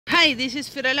Hi, this is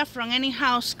Fiorella from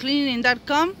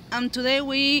anyhousecleaning.com, and today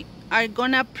we are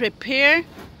gonna prepare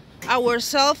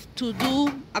ourselves to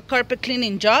do a carpet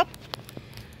cleaning job.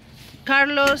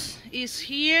 Carlos is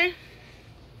here,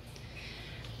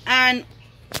 and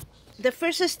the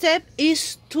first step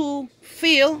is to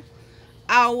fill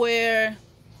our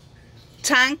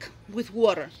tank with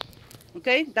water.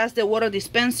 Okay, that's the water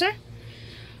dispenser.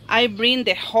 I bring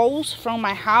the hose from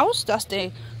my house. That's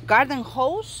the garden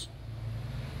hose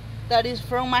that is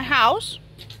from my house.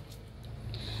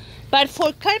 But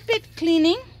for carpet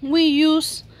cleaning, we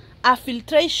use a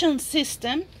filtration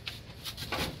system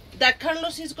that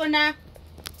Carlos is gonna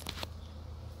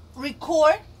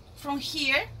record from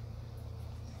here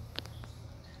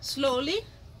slowly.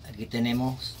 Aquí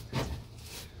tenemos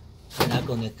la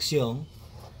conexión,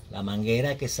 la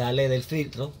manguera que sale del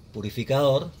filtro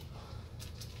purificador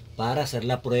para hacer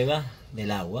la prueba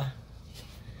del agua.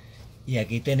 Y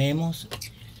aquí tenemos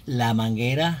la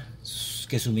manguera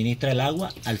que suministra el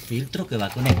agua al filtro, que va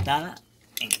conectada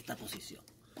en esta posición.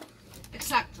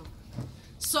 Exacto.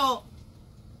 So,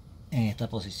 en esta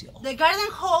posición. The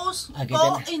garden hose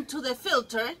go into the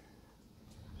filter,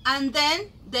 and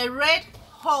then the red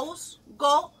hose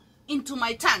go into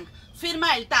my tank.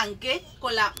 Firma el tanque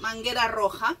con la manguera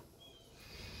roja.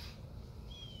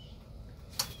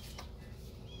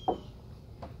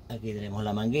 Aquí tenemos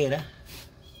la manguera.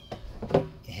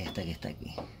 Es esta que está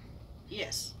aquí.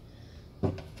 Yes.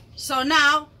 So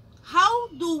now, how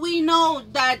do we know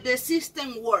that the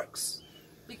system works?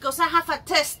 Because I have a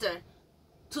tester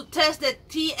to test the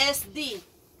TDS,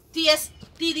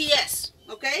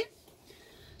 okay?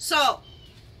 So,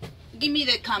 give me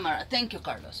the camera. Thank you,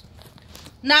 Carlos.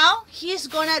 Now, he's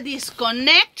gonna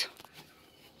disconnect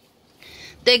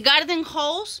the garden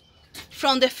hose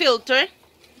from the filter,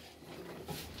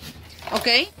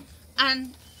 okay?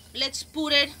 And let's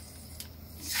put it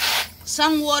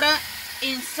some water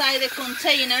inside the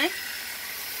container.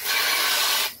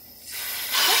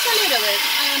 Just a little bit.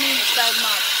 I don't need that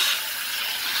much.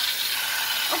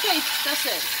 Okay, that's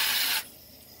it.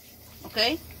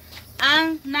 Okay,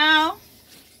 and now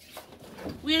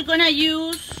we're gonna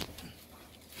use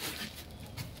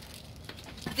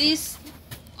this.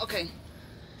 Okay,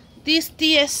 this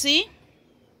TSC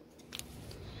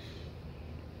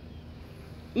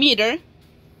meter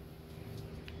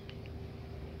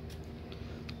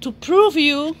to prove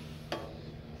you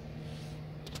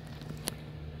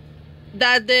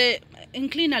that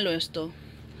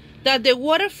that the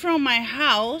water from my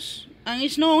house, and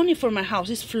it's not only for my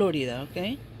house, it's Florida,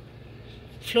 okay?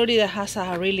 Florida has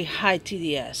a really high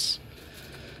TDS.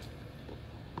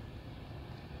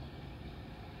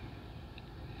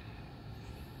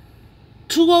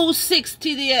 .206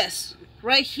 TDS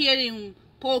right here in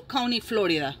Polk County,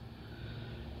 Florida.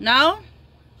 Now,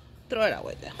 throw it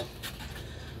away there.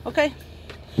 Okay,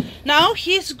 now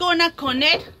he's gonna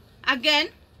connect again.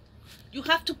 You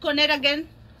have to connect again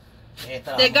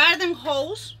the garden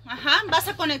hose. Ajá, vas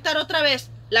a conectar otra vez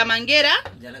la manguera.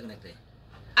 Ya la conecté.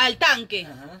 Al tanque.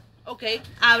 Ajá. Ok,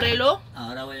 ábrelo.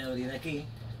 Ahora voy a abrir aquí.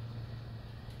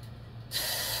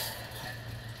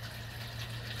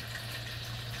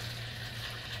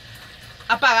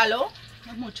 Apágalo.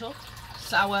 No es mucho.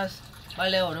 Las aguas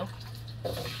vale oro.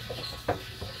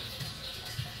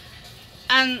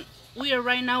 And we are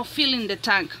right now filling the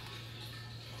tank,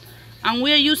 and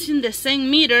we are using the same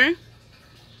meter,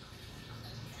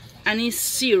 and it's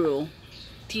 0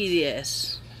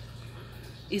 TDS.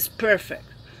 It's perfect.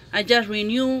 I just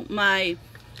renew my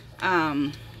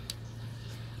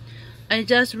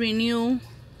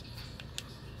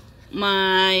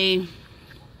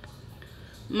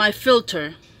my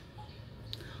filter.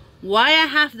 Why I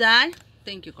have that?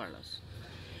 Thank you, Carlos.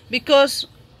 Because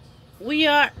we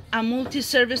are a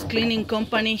multi-service cleaning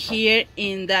company here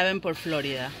in Davenport,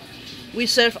 Florida. We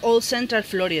serve all Central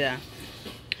Florida.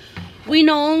 We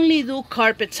not only do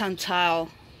carpets and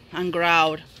tile and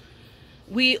grout,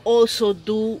 we also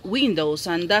do windows,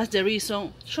 and that's the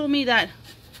reason. Show me that.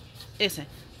 Ese.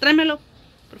 Tráemelo.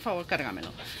 Por favor,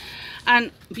 cárgamelo.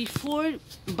 And before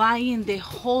buying the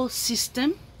whole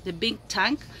system, the big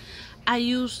tank, I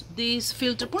use this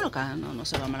filter. Ponlo acá. No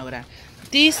se va a malograr.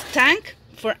 This tank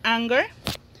for anger,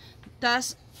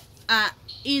 that's a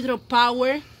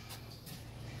hydropower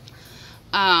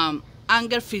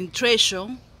anger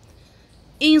filtration.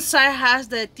 Inside has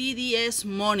the TDS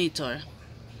monitor.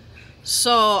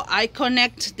 So I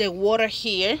connect the water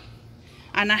here,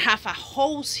 and I have a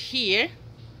hose here,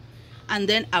 and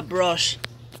then a brush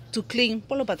to clean.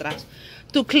 Ponlo para atrás.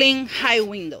 To clean high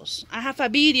windows. I have a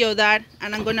video of that,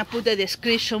 and I'm gonna put the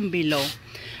description below.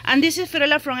 And this is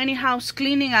Fiorella from Any House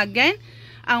Cleaning again.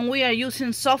 and we are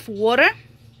using soft water,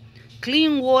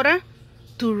 clean water,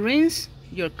 to rinse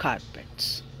your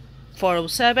carpets.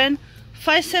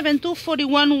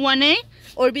 407-572-4118,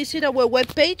 or visit our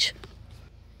webpage,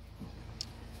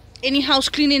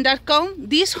 anyhousecleaning.com.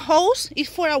 This hose is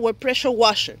for our pressure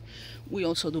washer. We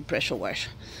also do pressure wash.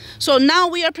 So now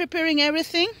we are preparing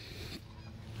everything.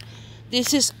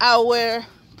 This is our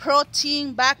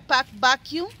protein backpack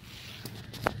vacuum.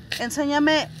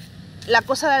 Enséñame la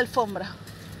cosa de la alfombra.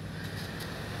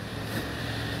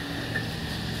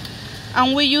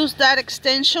 And we use that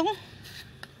extension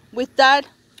with that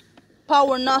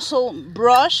power nozzle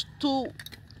brush to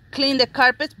clean the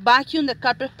carpet, vacuum the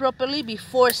carpet properly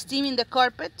before steaming the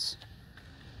carpets.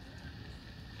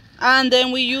 And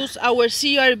then we use our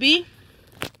CRB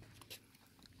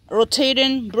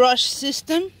rotating brush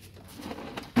system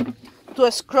to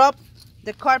scrub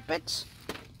the carpets.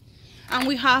 And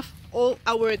we have all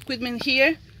our equipment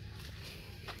here.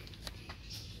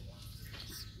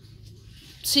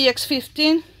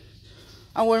 CX15,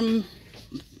 our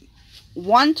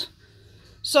wand.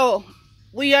 So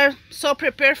we are so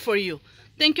prepared for you.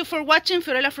 Thank you for watching.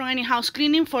 Fiorella from Any House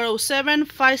Cleaning,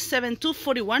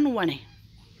 407-572-4118.